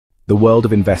The world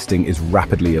of investing is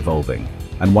rapidly evolving,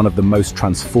 and one of the most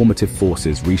transformative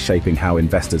forces reshaping how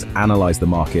investors analyze the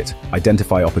market,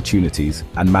 identify opportunities,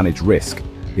 and manage risk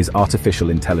is artificial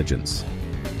intelligence.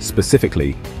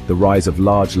 Specifically, the rise of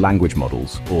large language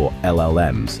models, or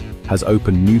LLMs, has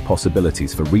opened new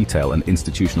possibilities for retail and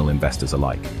institutional investors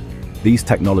alike. These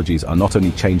technologies are not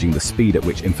only changing the speed at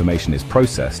which information is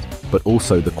processed, but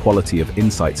also the quality of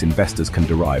insights investors can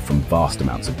derive from vast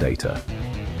amounts of data.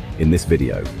 In this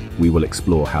video, we will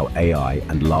explore how AI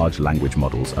and large language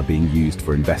models are being used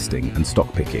for investing and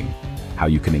stock picking, how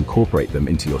you can incorporate them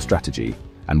into your strategy,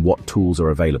 and what tools are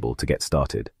available to get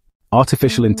started.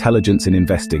 Artificial intelligence in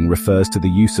investing refers to the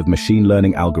use of machine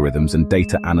learning algorithms and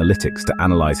data analytics to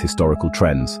analyze historical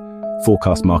trends,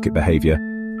 forecast market behavior,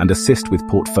 and assist with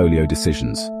portfolio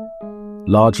decisions.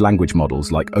 Large language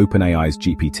models like OpenAI's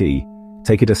GPT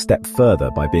take it a step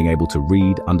further by being able to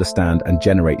read, understand, and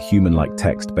generate human-like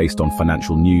text based on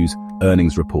financial news,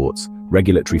 earnings reports,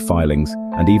 regulatory filings,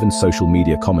 and even social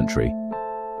media commentary.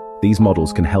 These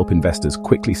models can help investors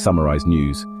quickly summarize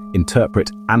news, interpret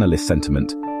analyst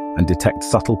sentiment, and detect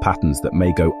subtle patterns that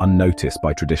may go unnoticed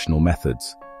by traditional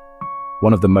methods.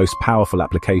 One of the most powerful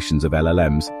applications of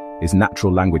LLMs is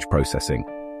natural language processing,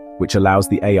 which allows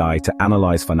the AI to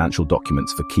analyze financial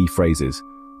documents for key phrases,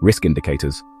 risk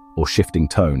indicators, or shifting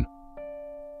tone.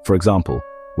 For example,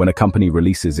 when a company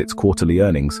releases its quarterly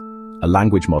earnings, a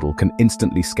language model can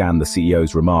instantly scan the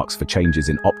CEO's remarks for changes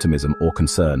in optimism or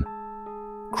concern,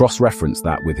 cross-reference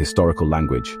that with historical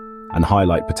language, and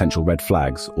highlight potential red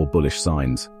flags or bullish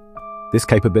signs. This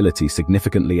capability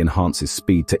significantly enhances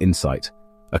speed to insight,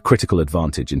 a critical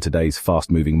advantage in today's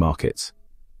fast-moving markets.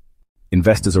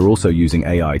 Investors are also using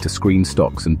AI to screen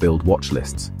stocks and build watch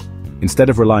lists.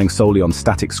 Instead of relying solely on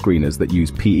static screeners that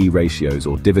use PE ratios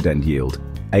or dividend yield,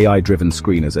 AI-driven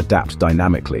screeners adapt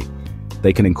dynamically.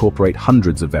 They can incorporate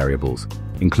hundreds of variables,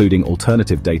 including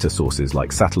alternative data sources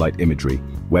like satellite imagery,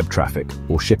 web traffic,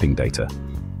 or shipping data.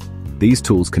 These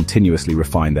tools continuously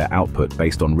refine their output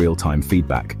based on real-time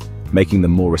feedback, making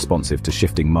them more responsive to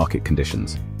shifting market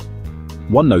conditions.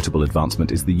 One notable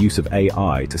advancement is the use of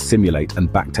AI to simulate and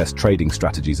backtest trading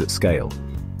strategies at scale.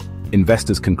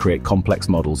 Investors can create complex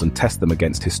models and test them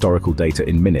against historical data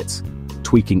in minutes,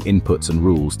 tweaking inputs and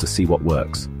rules to see what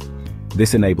works.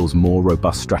 This enables more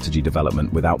robust strategy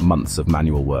development without months of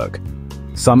manual work.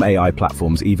 Some AI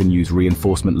platforms even use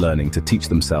reinforcement learning to teach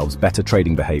themselves better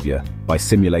trading behavior by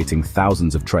simulating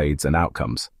thousands of trades and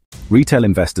outcomes. Retail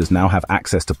investors now have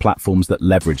access to platforms that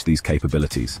leverage these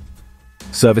capabilities.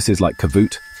 Services like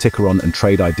Kahoot, Tickeron, and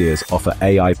Trade Ideas offer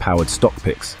AI-powered stock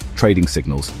picks, trading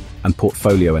signals, and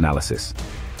portfolio analysis.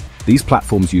 These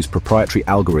platforms use proprietary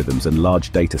algorithms and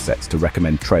large datasets to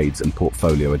recommend trades and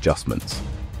portfolio adjustments.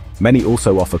 Many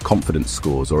also offer confidence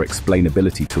scores or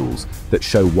explainability tools that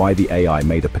show why the AI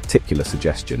made a particular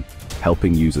suggestion,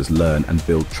 helping users learn and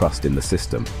build trust in the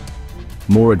system.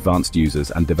 More advanced users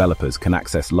and developers can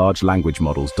access large language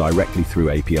models directly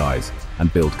through APIs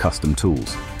and build custom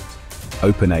tools.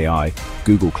 OpenAI,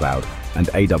 Google Cloud, and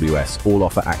AWS all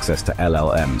offer access to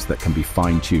LLMs that can be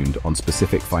fine-tuned on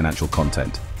specific financial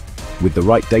content. With the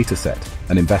right dataset,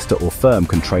 an investor or firm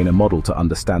can train a model to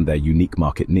understand their unique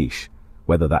market niche,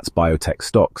 whether that's biotech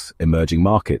stocks, emerging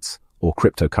markets, or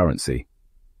cryptocurrency.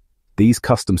 These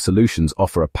custom solutions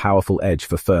offer a powerful edge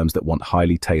for firms that want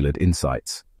highly tailored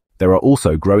insights. There are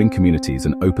also growing communities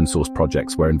and open-source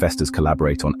projects where investors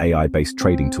collaborate on AI-based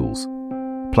trading tools.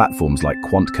 Platforms like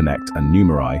QuantConnect and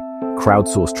Numerai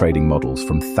crowdsource trading models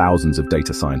from thousands of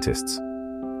data scientists.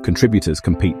 Contributors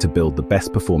compete to build the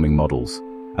best-performing models,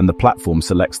 and the platform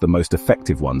selects the most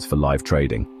effective ones for live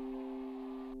trading.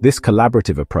 This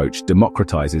collaborative approach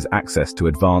democratizes access to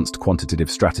advanced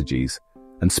quantitative strategies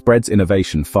and spreads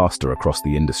innovation faster across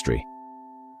the industry.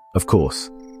 Of course,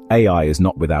 AI is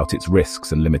not without its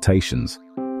risks and limitations.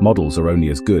 Models are only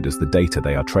as good as the data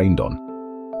they are trained on.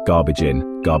 Garbage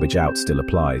in, garbage out still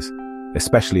applies,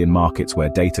 especially in markets where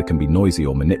data can be noisy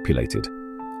or manipulated.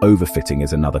 Overfitting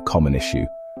is another common issue,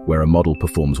 where a model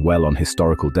performs well on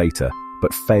historical data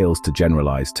but fails to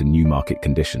generalize to new market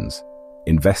conditions.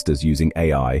 Investors using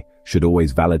AI should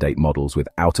always validate models with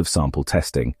out-of-sample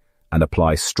testing and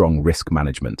apply strong risk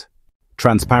management.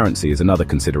 Transparency is another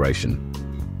consideration.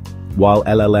 While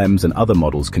LLMs and other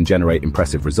models can generate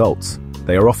impressive results,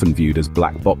 they are often viewed as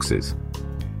black boxes.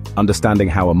 Understanding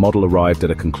how a model arrived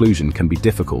at a conclusion can be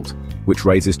difficult, which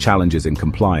raises challenges in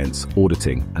compliance,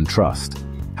 auditing, and trust.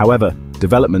 However,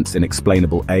 developments in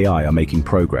explainable AI are making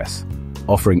progress,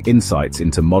 offering insights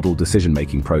into model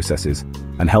decision-making processes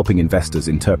and helping investors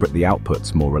interpret the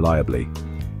outputs more reliably.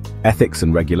 Ethics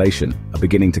and regulation are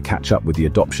beginning to catch up with the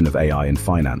adoption of AI in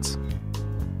finance.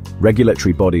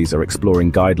 Regulatory bodies are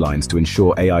exploring guidelines to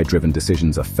ensure AI-driven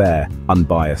decisions are fair,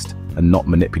 unbiased, and not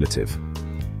manipulative.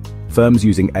 Firms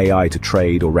using AI to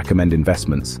trade or recommend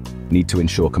investments need to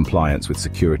ensure compliance with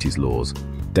securities laws,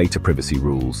 data privacy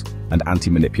rules, and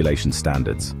anti-manipulation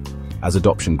standards. As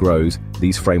adoption grows,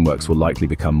 these frameworks will likely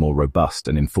become more robust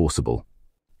and enforceable.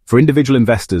 For individual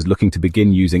investors looking to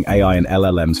begin using AI and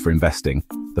LLMs for investing,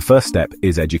 the first step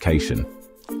is education.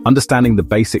 Understanding the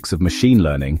basics of machine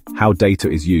learning, how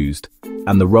data is used,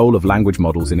 and the role of language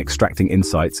models in extracting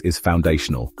insights is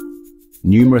foundational.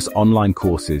 Numerous online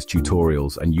courses,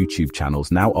 tutorials, and YouTube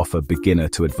channels now offer beginner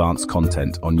to advanced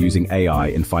content on using AI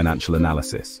in financial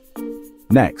analysis.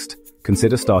 Next,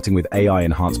 consider starting with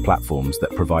AI-enhanced platforms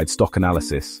that provide stock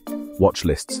analysis, watch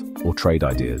lists, or trade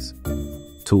ideas.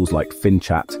 Tools like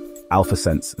FinChat,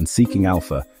 AlphaSense, and Seeking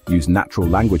Alpha use natural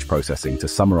language processing to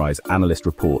summarize analyst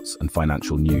reports and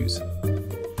financial news.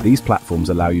 These platforms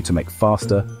allow you to make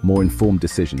faster, more informed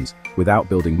decisions without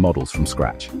building models from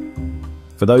scratch.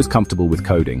 For those comfortable with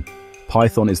coding,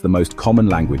 Python is the most common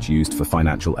language used for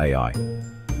financial AI.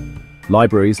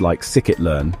 Libraries like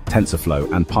scikit-learn,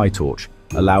 TensorFlow, and PyTorch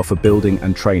allow for building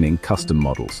and training custom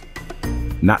models.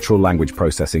 Natural language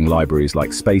processing libraries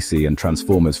like Spacey and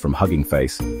Transformers from Hugging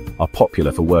Face are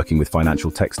popular for working with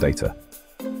financial text data.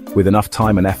 With enough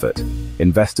time and effort,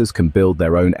 investors can build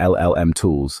their own LLM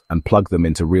tools and plug them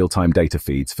into real-time data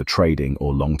feeds for trading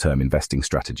or long-term investing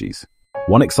strategies.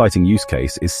 One exciting use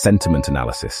case is sentiment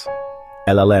analysis.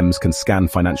 LLMs can scan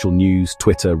financial news,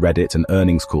 Twitter, Reddit, and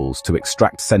earnings calls to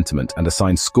extract sentiment and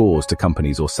assign scores to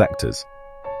companies or sectors.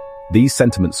 These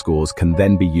sentiment scores can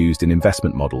then be used in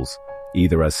investment models,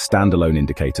 either as standalone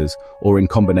indicators or in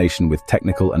combination with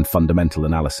technical and fundamental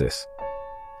analysis.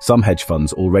 Some hedge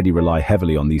funds already rely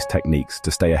heavily on these techniques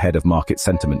to stay ahead of market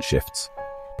sentiment shifts.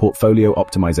 Portfolio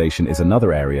optimization is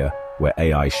another area where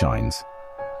AI shines.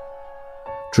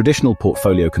 Traditional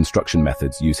portfolio construction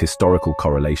methods use historical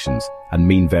correlations and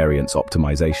mean variance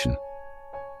optimization.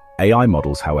 AI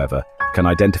models, however, can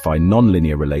identify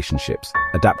non-linear relationships,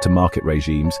 adapt to market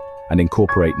regimes, and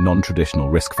incorporate non-traditional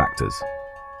risk factors.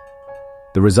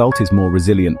 The result is more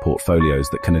resilient portfolios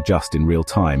that can adjust in real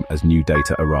time as new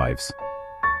data arrives.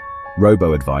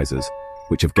 Robo-advisors,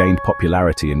 which have gained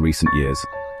popularity in recent years,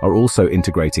 are also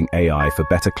integrating AI for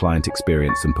better client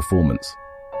experience and performance.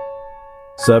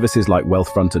 Services like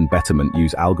Wealthfront and Betterment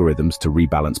use algorithms to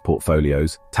rebalance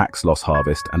portfolios, tax loss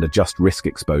harvest, and adjust risk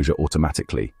exposure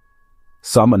automatically.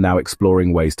 Some are now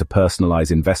exploring ways to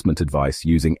personalize investment advice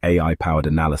using AI-powered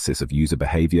analysis of user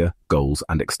behavior, goals,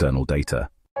 and external data.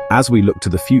 As we look to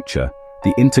the future,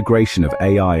 the integration of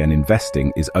AI and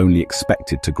investing is only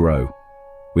expected to grow.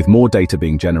 With more data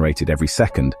being generated every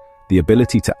second, the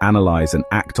ability to analyze and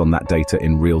act on that data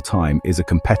in real time is a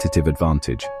competitive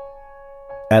advantage.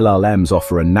 LLMs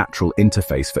offer a natural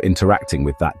interface for interacting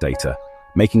with that data,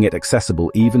 making it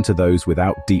accessible even to those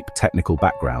without deep technical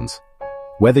backgrounds.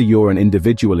 Whether you're an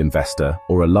individual investor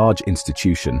or a large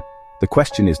institution, the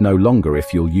question is no longer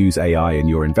if you'll use AI in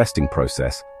your investing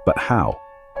process, but how.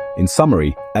 In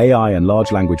summary, AI and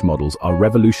large language models are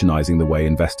revolutionizing the way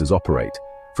investors operate,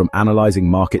 from analyzing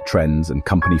market trends and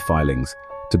company filings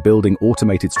to building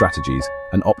automated strategies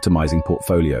and optimizing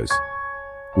portfolios.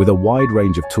 With a wide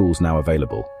range of tools now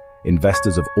available,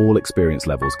 investors of all experience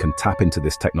levels can tap into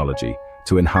this technology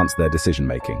to enhance their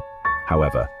decision-making.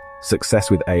 However, success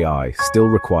with AI still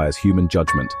requires human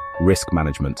judgment, risk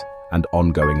management, and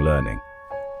ongoing learning.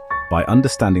 By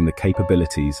understanding the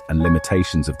capabilities and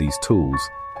limitations of these tools,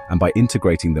 and by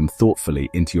integrating them thoughtfully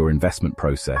into your investment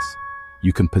process,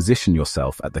 you can position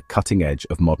yourself at the cutting edge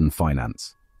of modern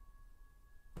finance.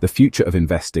 The future of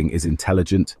investing is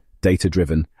intelligent,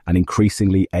 data-driven, and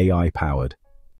increasingly AI-powered.